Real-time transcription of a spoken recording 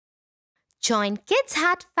Join Kids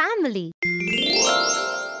Hat family.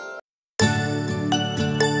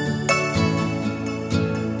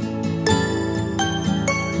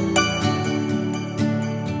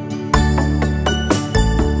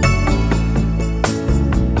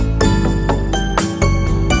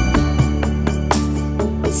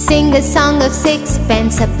 Sing a song of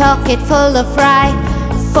sixpence, a pocket full of rye,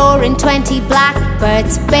 4 and 20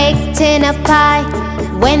 blackbirds baked in a pie.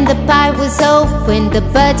 When the pie was opened, the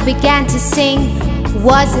birds began to sing.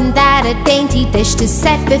 Wasn't that a dainty dish to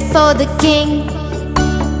set before the king?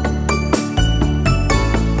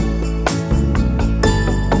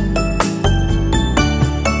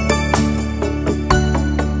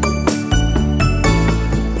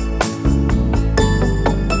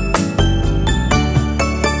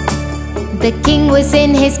 The king was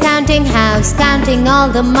in his counting house, counting all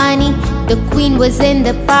the money. The queen was in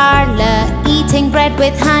the parlor, eating bread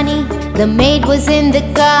with honey. The maid was in the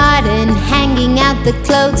garden, hanging out the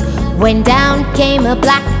clothes, when down came a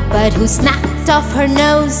blackbird who snapped off her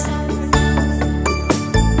nose.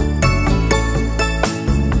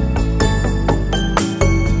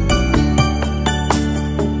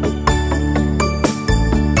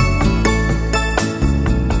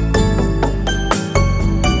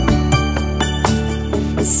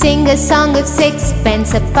 Sing a song of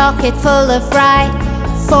sixpence, a pocket full of rye,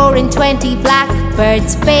 4 and 20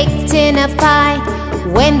 blackbirds baked in a pie.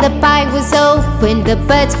 When the pie was opened, the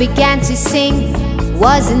birds began to sing.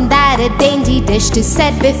 Wasn't that a dainty dish to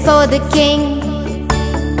set before the king?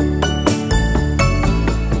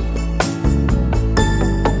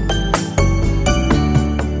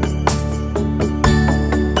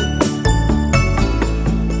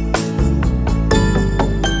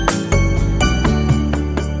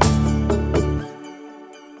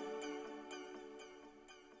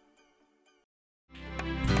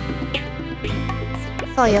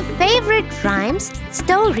 For your favorite rhymes,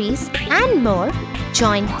 stories and more,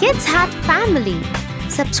 join Kids Hat family.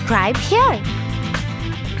 Subscribe here.